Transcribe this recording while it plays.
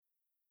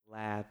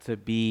Glad to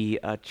be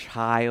a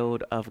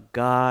child of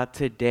God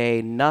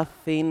today.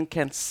 Nothing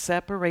can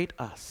separate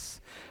us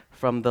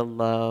from the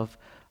love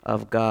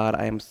of God.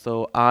 I am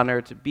so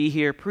honored to be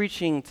here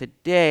preaching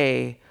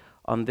today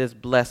on this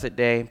blessed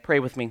day. Pray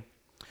with me.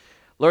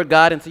 Lord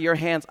God, into your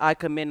hands I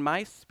commend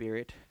my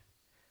spirit.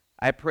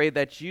 I pray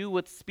that you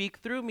would speak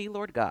through me,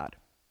 Lord God.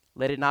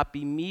 Let it not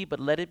be me, but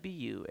let it be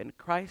you. In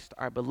Christ,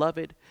 our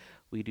beloved,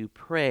 we do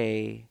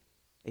pray.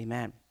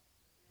 Amen.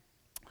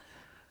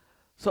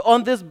 So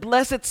on this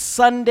blessed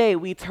Sunday,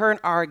 we turn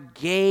our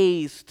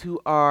gaze to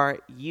our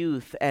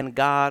youth and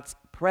God's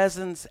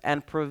presence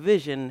and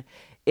provision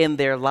in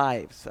their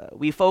lives.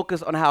 We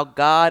focus on how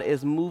God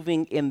is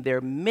moving in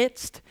their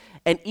midst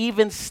and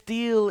even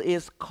still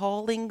is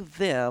calling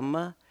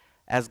them,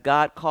 as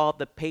God called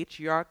the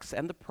patriarchs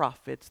and the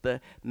prophets, the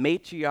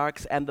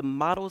matriarchs and the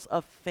models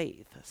of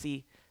faith.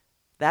 See,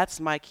 that's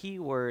my key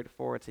word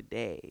for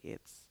today.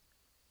 It's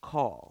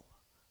call.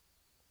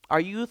 Our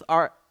youth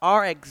are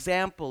our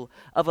example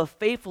of a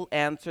faithful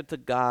answer to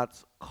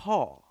God's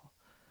call.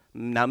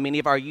 Now, many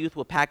of our youth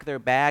will pack their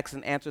bags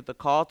and answer the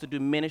call to do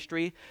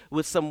ministry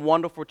with some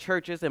wonderful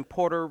churches in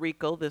Puerto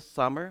Rico this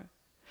summer.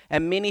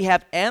 And many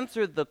have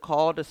answered the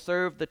call to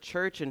serve the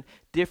church in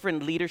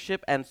different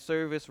leadership and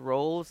service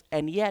roles.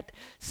 And yet,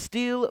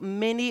 still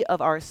many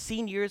of our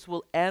seniors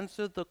will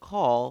answer the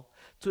call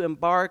to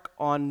embark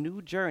on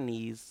new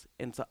journeys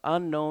into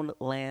unknown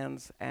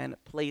lands and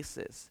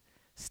places,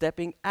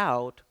 stepping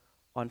out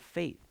on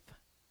faith.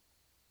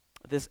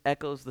 This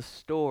echoes the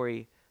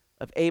story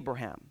of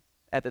Abraham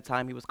at the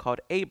time he was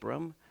called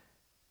Abram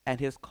and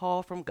his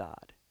call from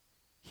God.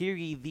 Hear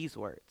ye these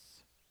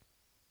words.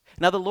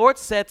 Now the Lord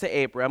said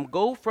to Abram,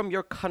 go from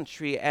your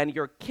country and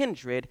your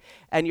kindred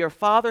and your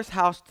father's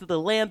house to the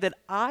land that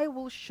I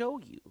will show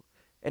you,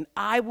 and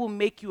I will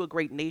make you a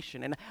great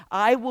nation, and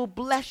I will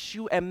bless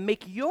you and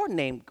make your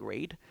name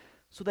great,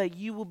 so that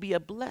you will be a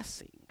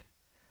blessing.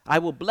 I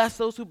will bless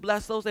those who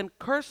bless those and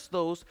curse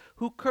those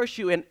who curse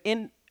you. And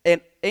in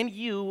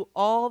you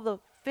all the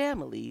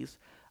families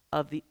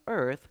of the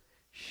earth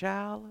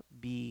shall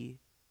be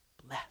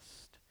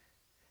blessed.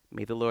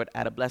 May the Lord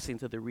add a blessing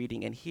to the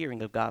reading and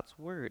hearing of God's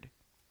word.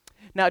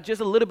 Now, just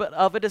a little bit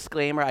of a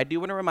disclaimer. I do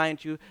want to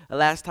remind you,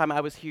 last time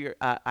I was here,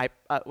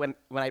 when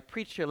I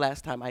preached here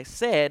last time, I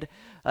said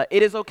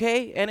it is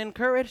okay and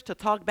encouraged to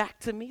talk back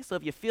to me. So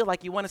if you feel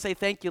like you want to say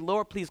thank you,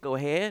 Lord, please go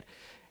ahead.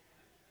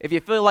 If you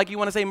feel like you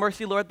want to say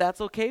mercy, Lord, that's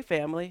okay,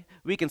 family.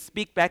 We can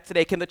speak back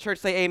today. Can the church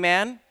say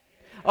amen?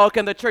 Oh,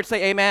 can the church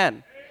say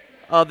amen?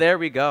 Oh, there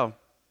we go.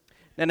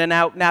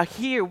 Now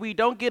here, we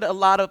don't get a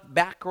lot of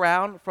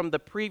background from the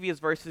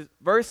previous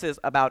verses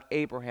about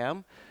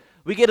Abraham.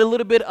 We get a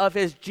little bit of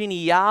his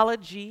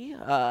genealogy,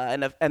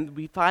 and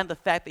we find the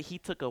fact that he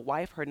took a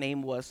wife. Her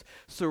name was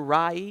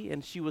Sarai,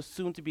 and she was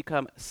soon to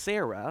become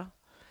Sarah.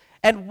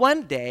 And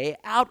one day,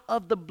 out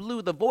of the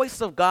blue, the voice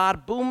of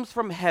God booms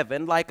from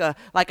heaven like a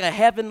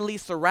heavenly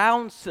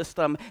surround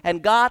system,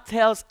 and God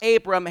tells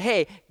Abram,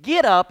 hey,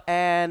 get up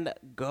and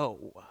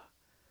go.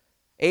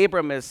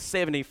 Abram is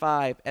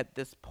 75 at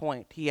this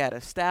point. He had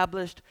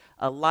established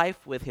a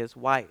life with his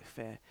wife.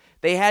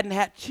 They hadn't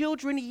had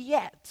children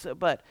yet,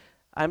 but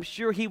I'm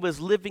sure he was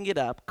living it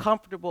up,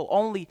 comfortable,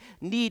 only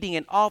needing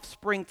an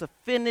offspring to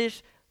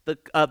finish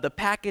the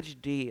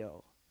package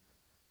deal.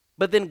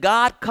 But then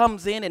God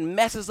comes in and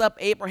messes up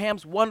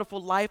Abraham's wonderful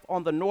life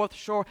on the North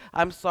Shore,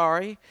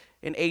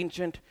 in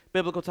ancient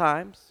biblical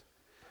times.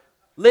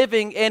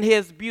 Living in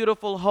his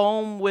beautiful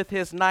home with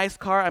his nice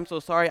car,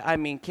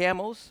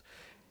 camels,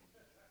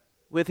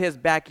 with his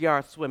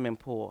backyard swimming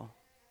pool.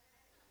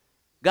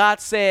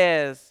 God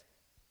says,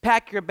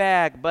 pack your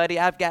bag, buddy,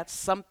 I've got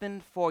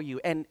something for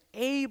you. And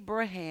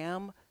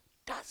Abraham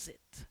does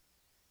it.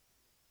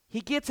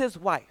 He gets his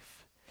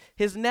wife,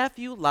 his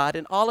nephew Lot,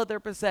 and all of their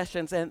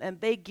possessions, and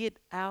they get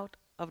out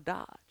of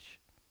Dodge.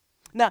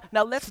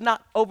 Now let's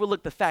not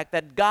overlook the fact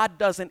that God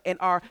doesn't, in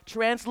our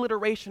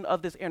transliteration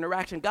of this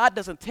interaction, God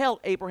doesn't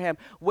tell Abraham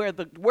where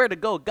to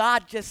go.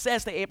 God just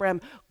says to Abraham,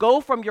 go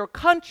from your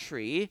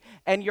country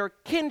and your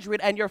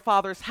kindred and your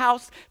father's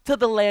house to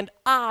the land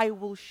I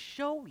will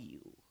show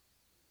you.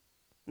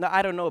 Now,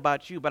 I don't know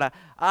about you, but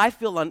I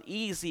feel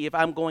uneasy if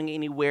I'm going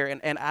anywhere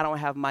and I don't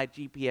have my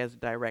GPS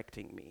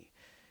directing me.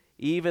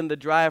 Even the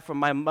drive from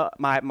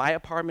my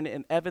apartment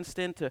in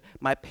Evanston to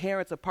my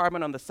parents'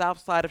 apartment on the south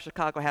side of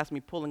Chicago has me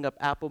pulling up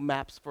Apple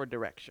Maps for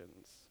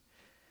directions.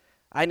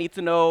 I need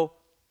to know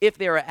if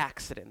there are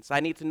accidents.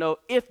 I need to know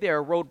if there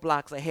are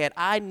roadblocks ahead.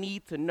 I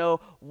need to know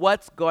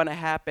what's going to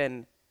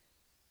happen.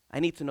 I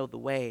need to know the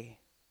way.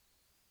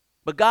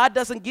 But God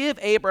doesn't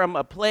give Abram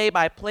a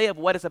play-by-play of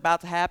what is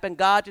about to happen.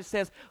 God just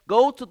says,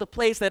 go to the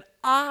place that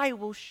I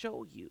will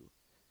show you.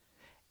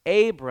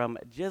 Abram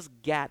just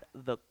got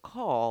the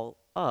call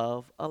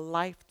of a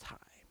lifetime.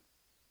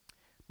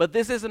 But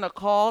this isn't a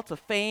call to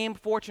fame,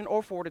 fortune,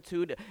 or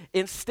fortitude.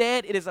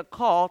 Instead, it is a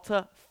call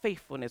to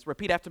faithfulness.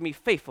 Repeat after me,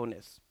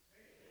 faithfulness.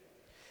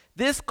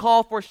 This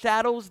call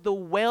foreshadows the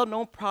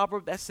well-known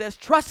proverb that says,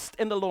 trust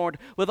in the Lord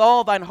with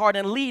all thine heart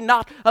and lean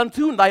not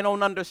unto thine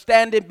own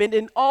understanding, but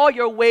in all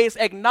your ways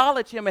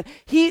acknowledge him, and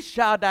he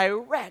shall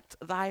direct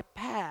thy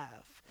path.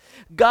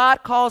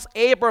 God calls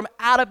Abram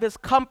out of his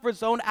comfort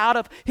zone, out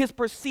of his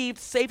perceived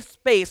safe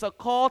space, a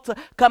call to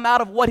come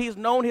out of what he's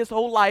known his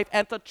whole life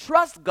and to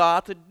trust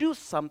God to do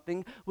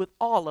something with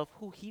all of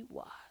who he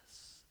was.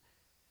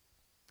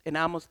 In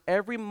almost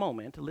every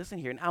moment, listen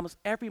here, in almost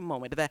every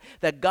moment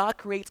that God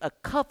creates a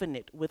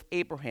covenant with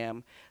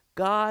Abraham,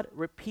 God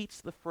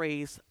repeats the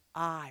phrase,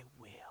 I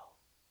will.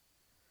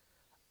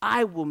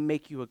 I will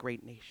make you a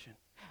great nation.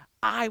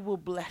 I will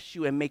bless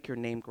you and make your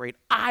name great.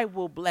 I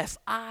will bless.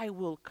 I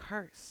will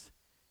curse.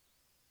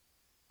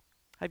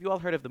 Have you all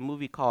heard of the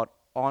movie called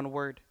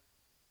Onward?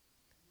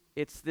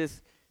 It's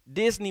this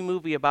Disney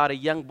movie about a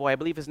young boy, I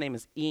believe his name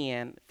is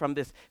Ian, from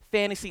this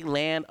fantasy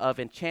land of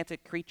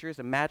enchanted creatures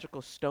and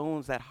magical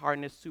stones that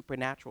harness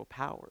supernatural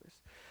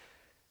powers.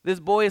 This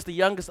boy is the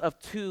youngest of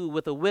two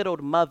with a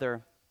widowed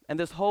mother, and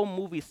this whole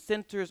movie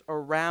centers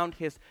around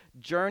his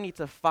journey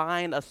to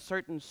find a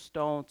certain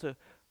stone to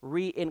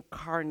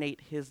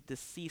reincarnate his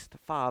deceased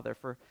father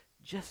for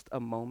just a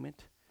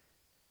moment.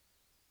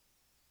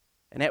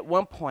 And at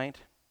one point,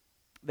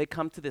 they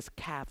come to this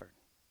cavern.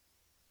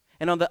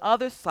 And on the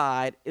other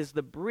side is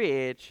the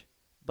bridge,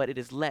 but it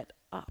is let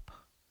up.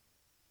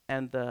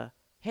 And the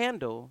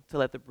handle to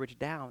let the bridge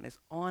down is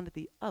on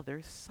the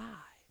other side.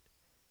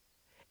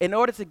 In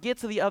order to get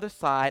to the other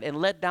side and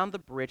let down the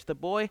bridge, the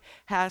boy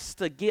has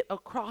to get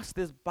across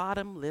this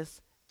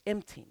bottomless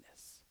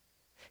emptiness.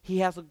 He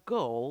has a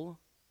goal,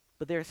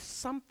 but there's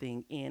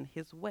something in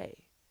his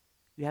way.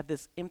 You have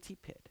this empty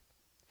pit.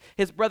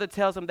 His brother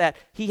tells him that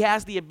he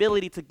has the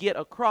ability to get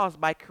across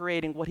by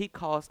creating what he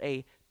calls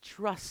a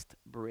trust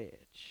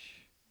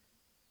bridge.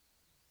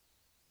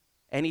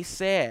 And he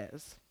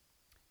says,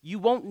 you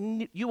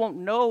won't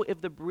know if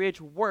the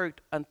bridge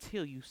worked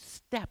until you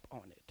step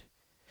on it.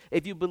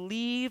 If you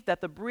believe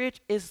that the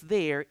bridge is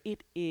there,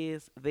 it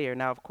is there.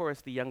 Now, of course,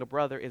 the younger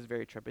brother is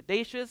very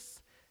trepidatious.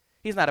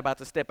 He's not about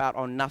to step out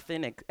on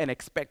nothing and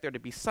expect there to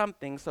be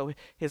something, so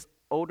his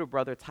older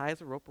brother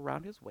ties a rope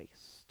around his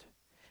waist.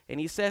 And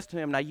he says to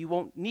him, now you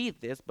won't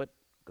need this, but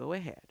go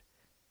ahead.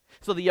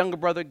 So the younger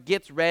brother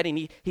gets ready,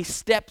 and he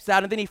steps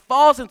out, and then he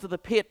falls into the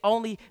pit,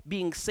 only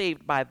being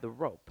saved by the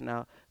rope.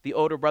 Now, the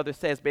older brother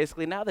says,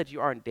 basically, now that you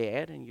aren't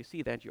dead, and you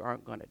see that you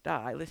aren't going to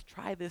die, let's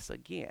try this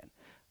again.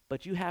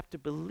 But you have to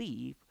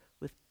believe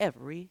with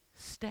every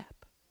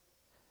step.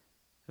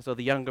 And so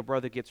the younger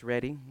brother gets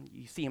ready.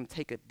 You see him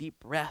take a deep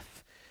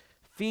breath,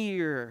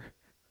 fear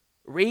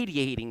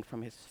radiating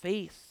from his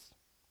face.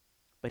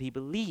 But he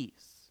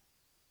believes,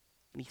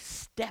 and he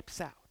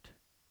steps out.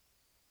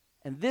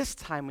 And this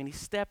time when he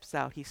steps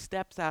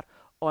out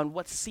on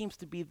what seems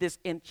to be this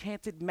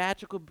enchanted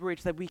magical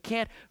bridge that we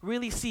can't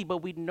really see, but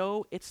we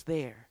know it's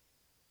there.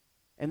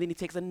 And then he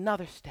takes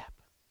another step,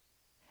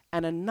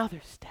 and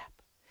another step,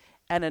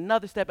 and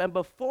another step. And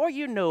before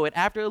you know it,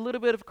 after a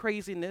little bit of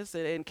craziness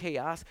and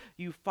chaos,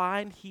 you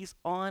find he's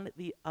on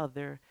the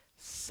other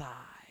side.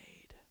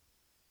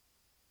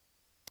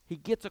 He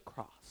gets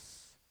across.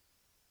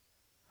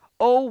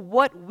 Oh,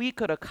 what we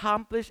could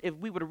accomplish if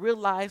we would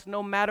realize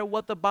no matter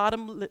what the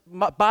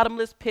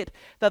bottomless pit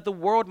that the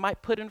world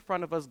might put in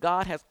front of us,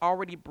 God has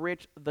already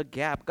bridged the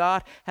gap.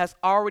 God has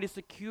already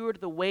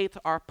secured the way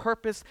to our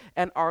purpose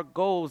and our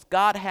goals.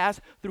 God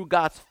has, through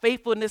God's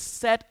faithfulness,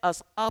 set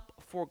us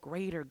up for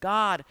greater.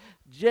 God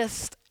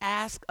just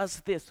ask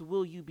us this: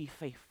 will you be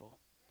faithful?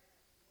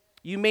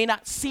 You may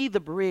not see the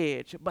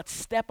bridge, but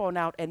step on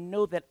out and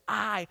know that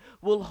I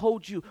will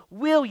hold you.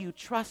 Will you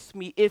trust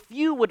me? If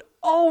you would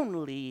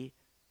only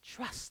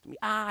trust me,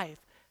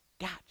 I've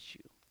got you.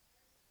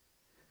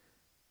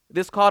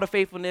 This call to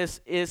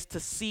faithfulness is to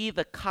see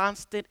the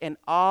constant and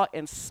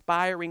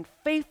awe-inspiring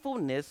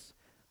faithfulness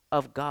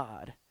of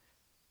God.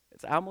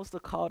 It's almost a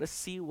call to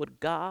see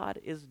what God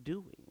is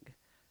doing,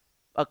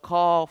 a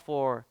call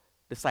for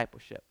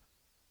discipleship.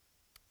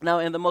 Now,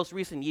 in the most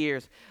recent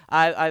years,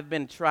 I've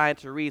been trying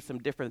to read some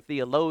different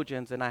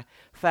theologians, and I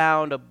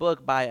found a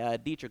book by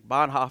Dietrich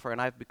Bonhoeffer,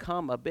 and I've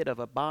become a bit of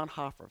a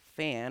Bonhoeffer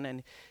fan.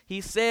 And he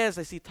says,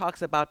 as he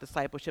talks about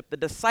discipleship, the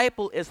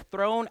disciple is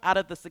thrown out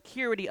of the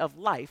security of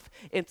life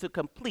into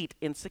complete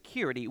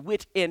insecurity,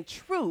 which in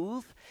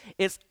truth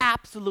is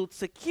absolute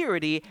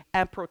security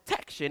and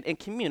protection in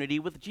community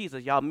with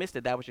Jesus. Y'all missed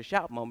it. That was your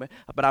shout moment,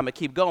 but I'm going to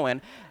keep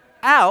going.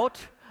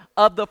 Out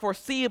of the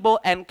foreseeable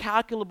and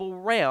calculable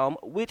realm,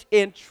 which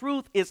in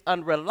truth is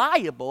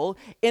unreliable,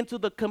 into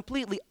the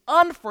completely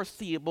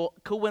unforeseeable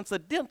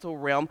coincidental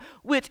realm,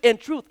 which in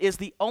truth is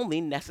the only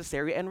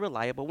necessary and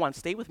reliable one.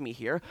 Stay with me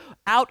here.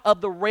 Out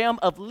of the realm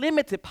of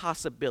limited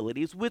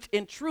possibilities, which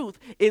in truth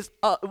is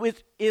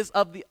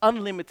of the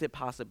unlimited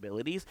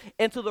possibilities,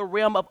 into the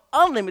realm of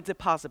unlimited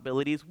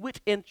possibilities, which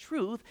in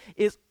truth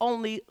is the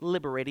only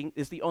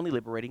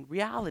liberating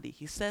reality.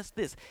 He says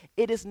this: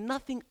 it is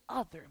nothing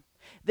other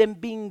than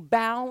being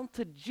bound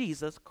to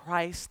Jesus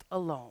Christ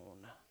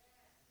alone.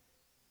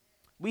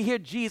 We hear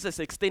Jesus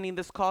extending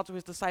this call to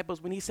his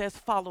disciples when he says,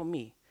 follow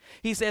me.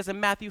 He says in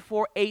Matthew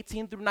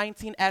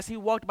 4:18-19, as he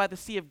walked by the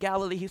Sea of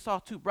Galilee, he saw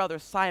two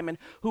brothers, Simon,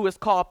 who is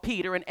called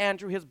Peter, and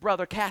Andrew, his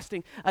brother,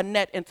 casting a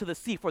net into the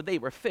sea, for they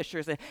were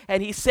fishers.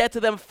 And he said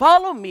to them,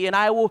 follow me, and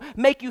I will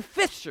make you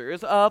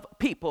fishers of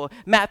people.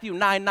 Matthew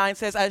 9:9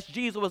 says, as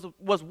Jesus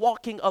was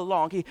walking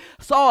along, he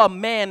saw a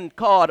man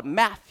called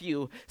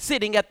Matthew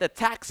sitting at the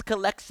tax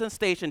collection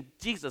station.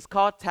 Jesus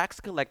called tax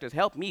collectors,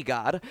 help me,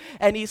 God.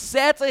 And he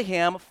said to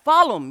him,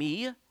 follow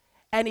me.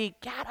 And he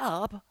got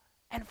up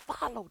and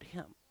followed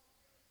him.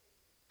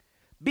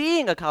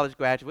 Being a college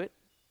graduate,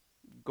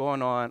 let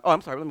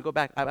me go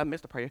back. I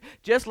missed a part here.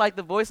 Just like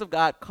the voice of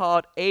God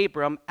called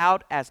Abram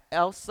out, as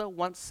Elsa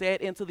once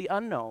said, into the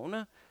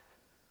unknown,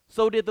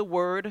 so did the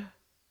word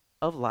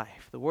of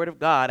life, the word of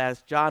God,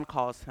 as John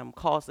calls him,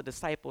 calls the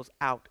disciples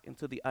out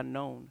into the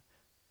unknown.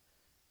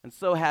 And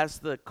so has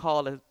the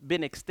call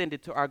been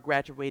extended to our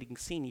graduating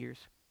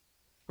seniors,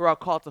 who are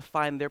called to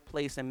find their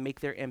place and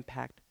make their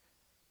impact.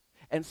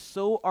 And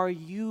so are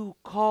you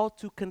called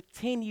to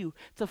continue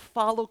to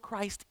follow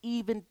Christ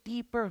even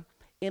deeper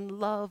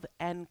in love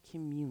and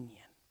communion.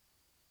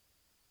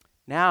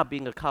 Now,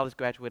 being a college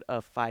graduate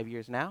of 5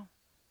 years now,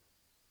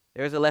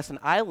 there's a lesson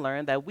I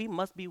learned that we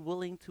must be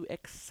willing to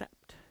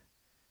accept.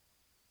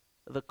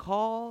 The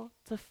call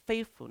to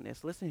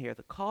faithfulness, listen here,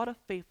 the call to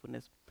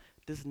faithfulness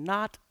does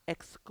not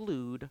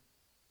exclude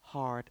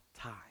hard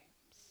times.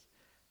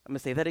 I'm going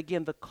to say that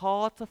again. The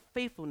call to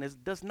faithfulness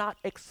does not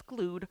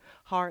exclude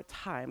hard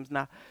times.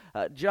 Now,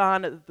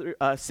 John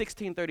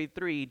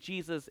 16:33,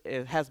 Jesus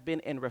has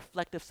been in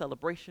reflective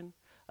celebration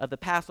of the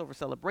Passover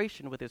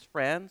celebration with his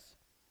friends.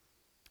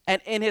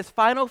 And in his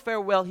final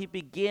farewell,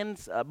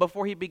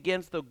 before he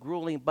begins the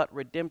grueling but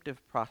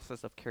redemptive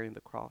process of carrying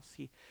the cross,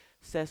 he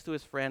says to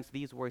his friends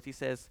these words. He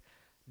says,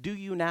 do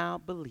you now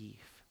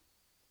believe?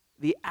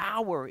 The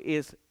hour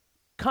is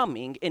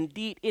coming,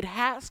 indeed it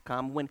has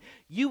come, when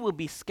you will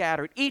be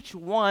scattered, each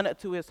one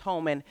to his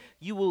home, and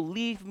you will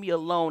leave me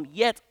alone.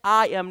 Yet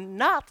I am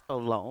not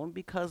alone,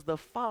 because the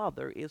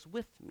Father is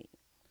with me.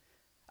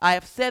 I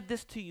have said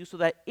this to you so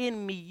that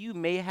in me you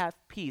may have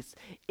peace.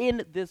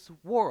 In this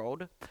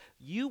world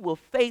you will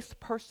face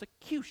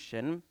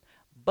persecution,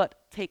 but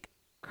take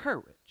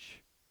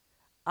courage.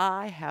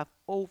 I have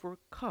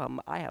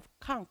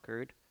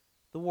conquered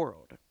the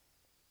world.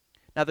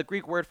 Now, the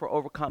Greek word for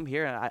overcome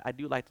here, and I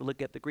do like to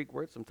look at the Greek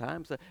word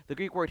sometimes. The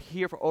Greek word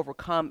here for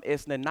overcome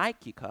is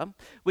nenikika,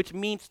 which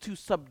means to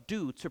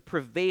subdue, to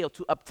prevail,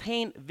 to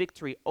obtain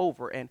victory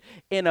over. And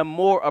in a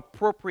more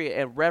appropriate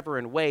and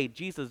reverent way,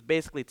 Jesus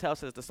basically tells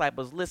his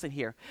disciples, listen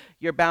here,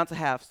 you're bound to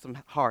have some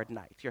hard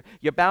nights.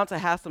 You're bound to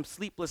have some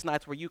sleepless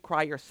nights where you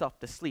cry yourself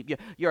to sleep.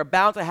 You're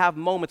bound to have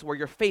moments where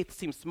your faith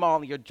seems small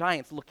and your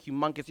giants look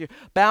humongous. You're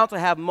bound to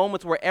have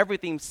moments where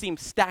everything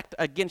seems stacked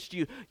against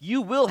you.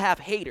 You will have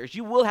haters.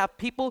 You will have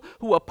people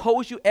who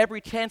oppose you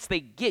every chance they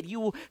get. You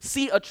will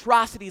see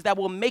atrocities that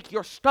will make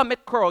your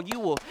stomach curl. You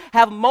will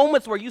have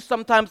moments where you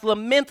sometimes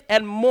lament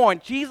and mourn.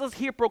 Jesus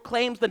here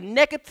proclaims the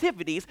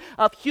negativities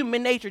of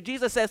human nature.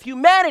 Jesus says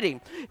humanity,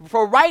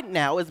 for right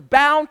now, is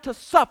bound to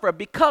suffer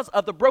because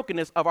of the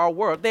brokenness of our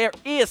world. There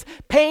is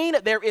pain,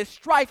 there is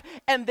strife,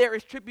 and there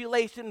is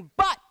tribulation.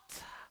 But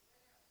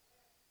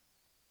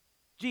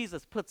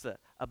Jesus puts a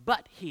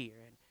but here.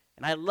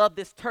 And I love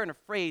this turn of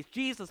phrase.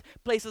 Jesus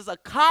places a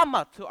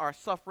comma to our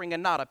suffering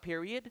and not a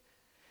period.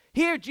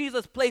 Here,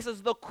 Jesus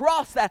places the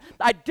cross that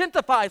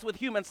identifies with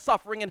human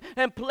suffering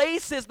and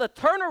places the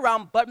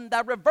turnaround button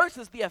that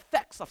reverses the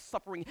effects of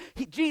suffering.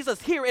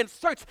 Jesus here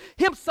inserts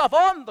himself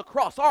on the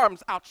cross,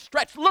 arms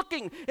outstretched,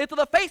 looking into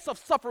the face of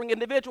suffering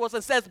individuals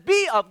and says,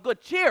 be of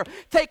good cheer,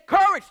 take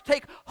courage,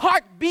 take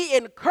heart, be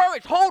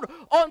encouraged, hold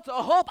on to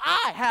hope.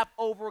 I have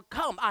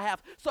overcome, I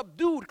have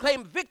subdued,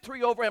 claimed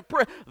victory over and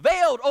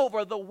prevailed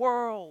over the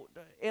world.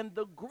 In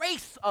the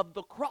grace of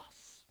the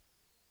cross,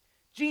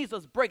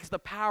 Jesus breaks the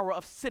power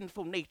of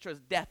sinful nature's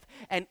death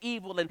and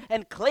evil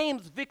and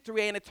claims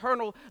victory and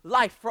eternal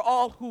life for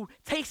all who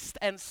taste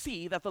and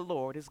see that the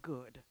Lord is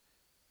good.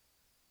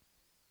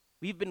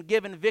 We've been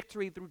given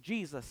victory through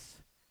Jesus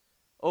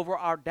over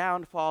our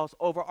downfalls,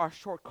 over our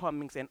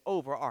shortcomings, and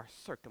over our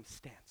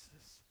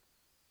circumstances.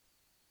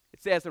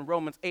 It says in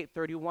Romans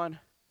 8:31,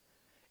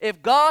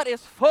 if God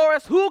is for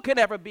us, who can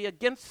ever be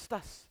against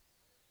us?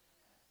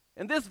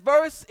 And this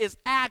verse is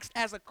asked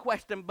as a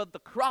question, but the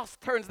cross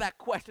turns that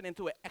question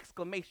into an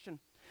exclamation.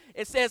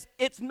 It says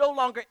it's no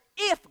longer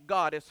if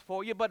God is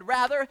for you, but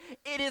rather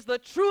it is the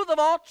truth of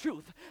all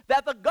truth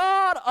that the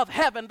God of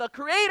heaven, the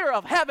creator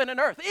of heaven and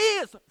earth,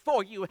 is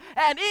for you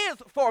and is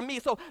for me.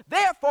 So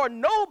therefore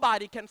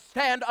nobody can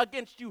stand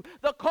against you.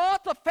 The call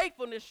to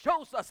faithfulness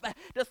shows us that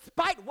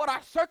despite what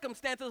our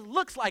circumstances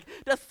looks like,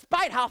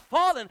 despite how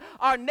fallen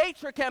our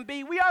nature can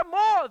be, we are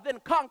more than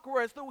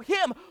conquerors through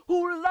him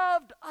who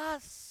loved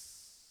us.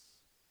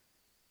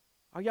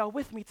 Are y'all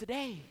with me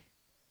today?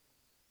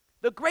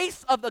 The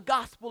grace of the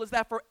gospel is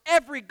that for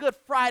every Good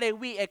Friday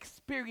we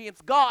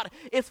experience, God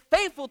is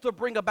faithful to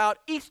bring about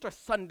Easter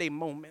Sunday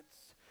moments.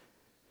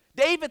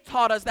 David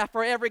taught us that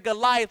for every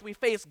Goliath we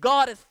face,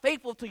 God is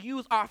faithful to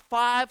use our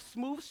 5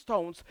 smooth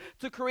stones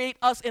to create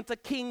us into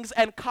kings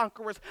and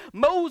conquerors.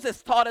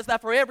 Moses taught us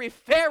that for every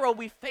Pharaoh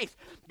we face,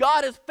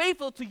 God is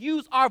faithful to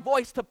use our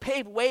voice to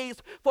pave ways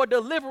for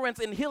deliverance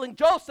and healing.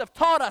 Joseph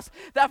taught us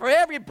that for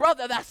every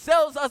brother that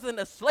sells us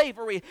into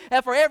slavery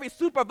and for every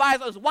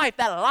supervisor's wife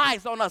that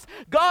lies on us,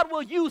 God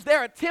will use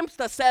their attempts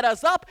to set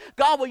us up.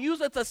 God will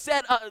use it to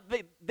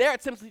their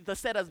attempts to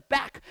set us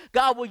back.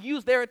 God will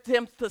use their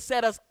attempts to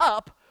set us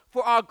up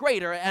for our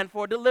greater and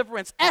for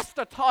deliverance.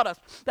 Esther taught us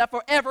that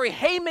for every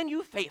Haman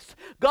you face,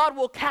 God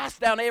will cast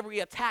down every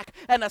attack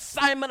and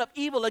assignment of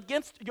evil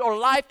against your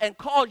life and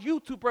cause you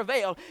to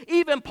prevail.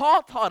 Even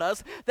Paul taught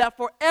us that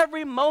for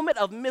every moment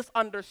of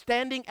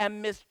misunderstanding and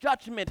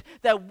misjudgment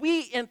that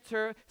we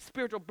enter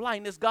spiritual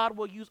blindness, God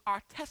will use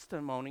our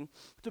testimony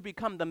to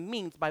become the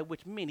means by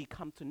which many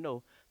come to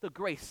know the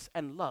grace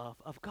and love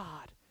of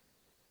God.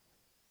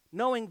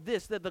 Knowing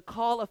this, that the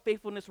call of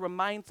faithfulness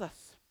reminds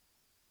us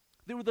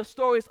through the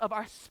stories of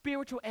our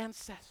spiritual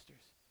ancestors,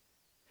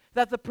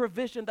 that the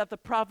provision, that the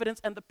providence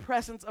and the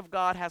presence of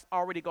God has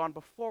already gone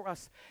before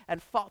us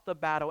and fought the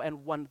battle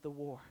and won the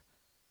war.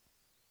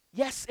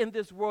 Yes, in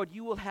this world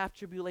you will have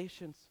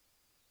tribulations.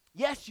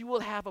 Yes, you will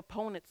have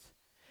opponents.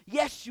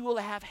 Yes, you will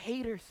have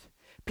haters.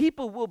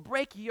 People will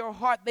break your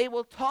heart. They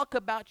will talk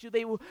about you.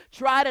 They will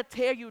try to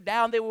tear you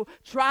down. They will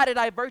try to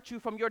divert you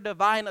from your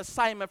divine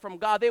assignment from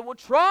God. They will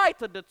try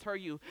to deter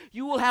you.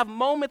 You will have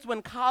moments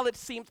when college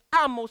seems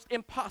almost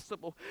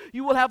impossible.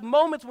 You will have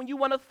moments when you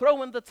want to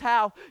throw in the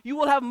towel. You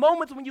will have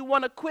moments when you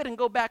want to quit and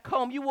go back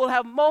home. You will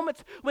have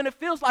moments when it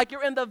feels like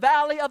you're in the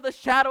valley of the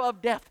shadow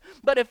of death.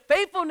 But if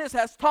faithfulness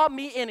has taught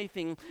me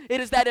anything, it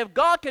is that if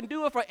God can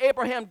do it for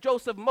Abraham,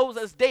 Joseph,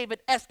 Moses, David,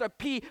 Esther,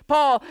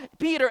 Paul,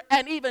 Peter,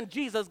 and even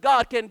Jesus,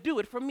 God can do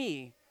it for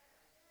me.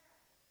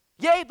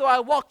 Yea, though I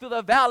walk through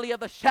the valley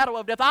of the shadow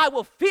of death, I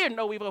will fear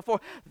no evil,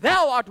 for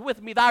thou art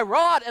with me. Thy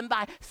rod and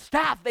thy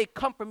staff, they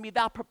comfort me.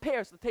 Thou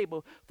preparest the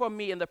table for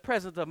me in the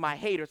presence of my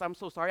haters. I'm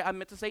so sorry, I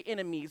meant to say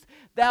enemies.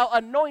 Thou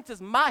anointest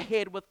my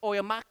head with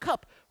oil. My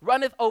cup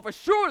runneth over.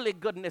 Surely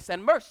goodness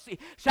and mercy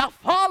shall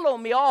follow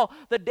me all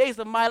the days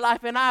of my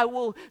life, and I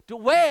will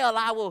dwell,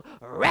 I will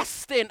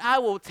rest in, I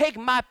will take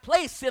my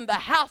place in the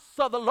house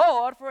of the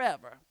Lord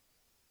forever.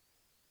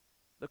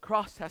 The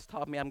cross has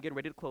taught me, I'm getting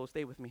ready to close,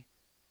 stay with me.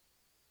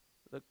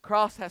 The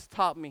cross has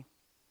taught me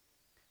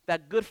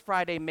that Good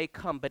Friday may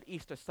come, but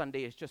Easter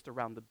Sunday is just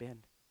around the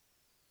bend.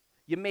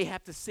 You may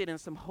have to sit in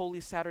some Holy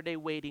Saturday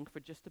waiting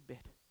for just a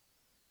bit.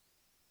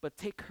 But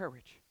take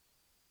courage.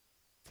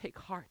 Take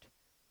heart.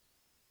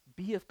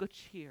 Be of good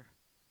cheer.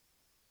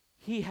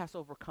 He has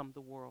overcome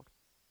the world.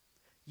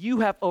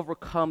 You have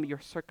overcome your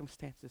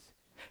circumstances.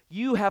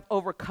 You have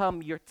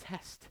overcome your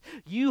test.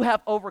 You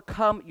have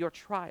overcome your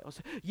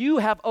trials. You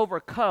have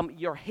overcome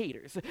your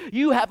haters.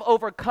 You have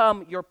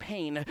overcome your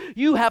pain.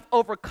 You have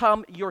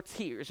overcome your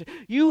tears.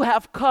 You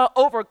have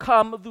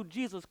overcome through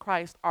Jesus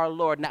Christ our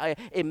Lord. Now,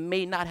 it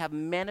may not have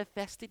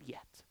manifested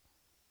yet,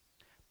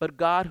 but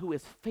God, who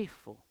is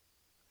faithful,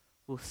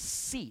 will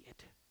see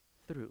it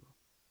through.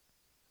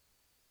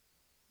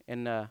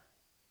 In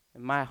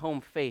my home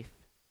faith,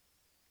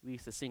 we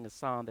used to sing a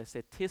song that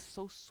said, "'Tis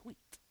so sweet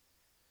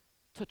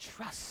to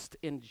trust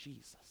in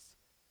Jesus,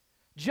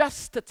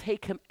 just to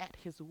take him at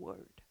his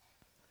word,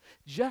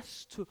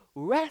 just to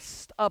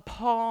rest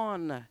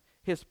upon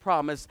his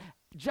promise,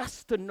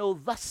 just to know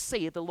thus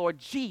saith the Lord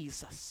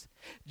Jesus.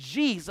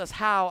 Jesus,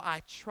 how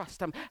I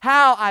trust him,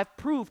 how I've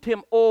proved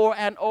him o'er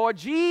and o'er.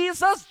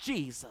 Jesus,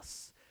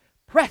 Jesus,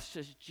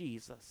 precious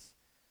Jesus.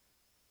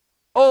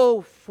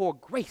 Oh, for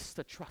grace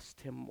to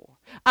trust him more.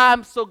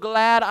 I'm so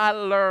glad I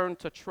learned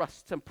to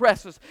trust him.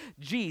 Precious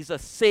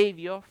Jesus,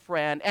 Savior,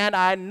 friend. And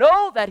I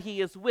know that he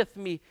is with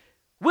me,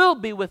 will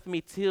be with me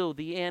till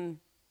the end.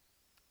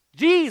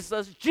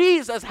 Jesus,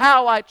 Jesus,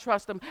 how I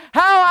trust him,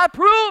 how I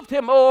proved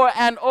him o'er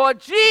and o'er.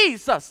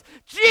 Jesus,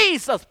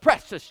 Jesus,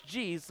 precious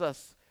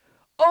Jesus.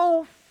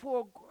 Oh,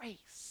 for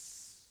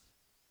grace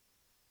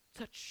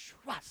to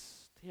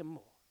trust him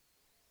more.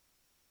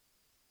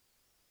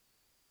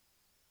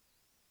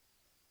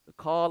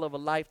 The call of a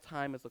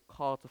lifetime is a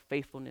call to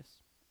faithfulness.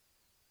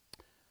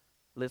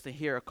 Listen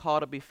here, a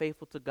call to be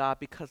faithful to God,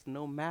 because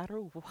no matter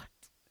what,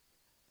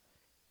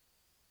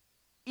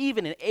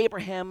 even in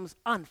Abraham's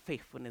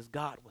unfaithfulness,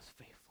 God was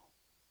faithful.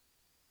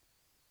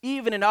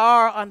 Even in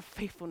our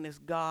unfaithfulness,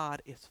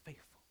 God is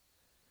faithful.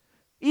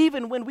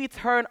 Even when we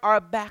turn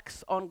our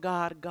backs on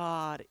God,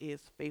 God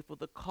is faithful.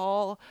 The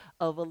call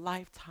of a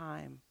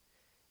lifetime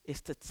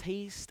is to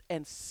taste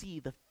and see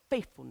the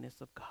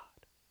faithfulness of God.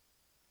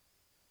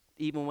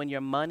 Even when your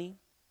money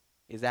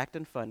is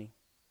acting funny,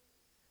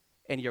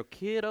 and your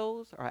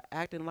kiddos are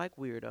acting like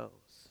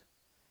weirdos,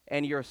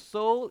 and your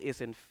soul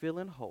isn't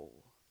feeling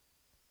whole,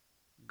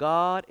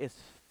 God is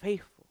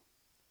faithful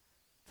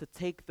to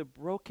take the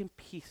broken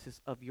pieces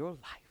of your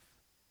life,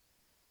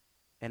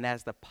 and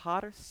as the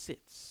potter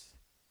sits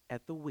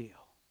at the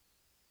wheel,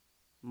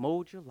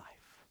 mold your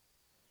life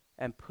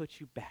and put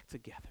you back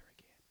together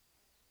again.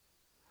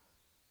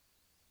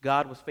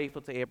 God was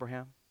faithful to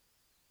Abraham.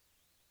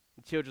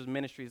 In children's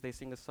ministries, they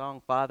sing a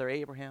song, Father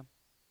Abraham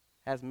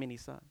has many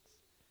sons.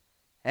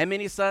 And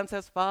many sons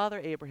has Father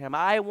Abraham.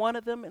 I one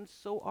of them, and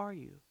so are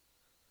you.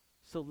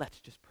 So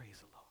let's just praise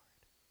the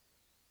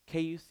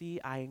Lord. KUC,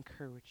 I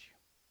encourage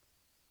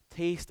you.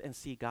 Taste and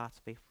see God's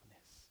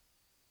faithfulness.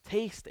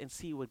 Taste and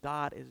see what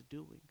God is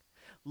doing.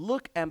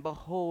 Look and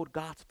behold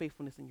God's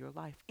faithfulness in your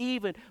life.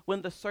 Even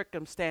when the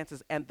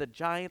circumstances and the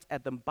giants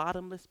at the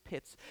bottomless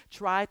pits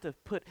try to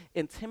put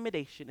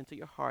intimidation into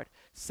your heart,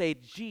 say,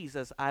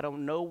 Jesus, I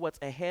don't know what's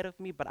ahead of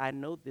me, but I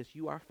know this,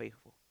 you are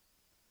faithful.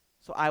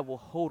 So I will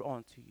hold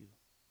on to you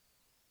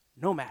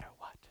no matter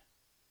what.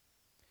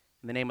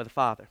 In the name of the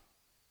Father,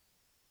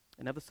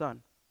 and of the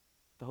Son,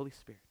 the Holy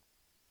Spirit.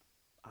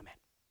 Amen.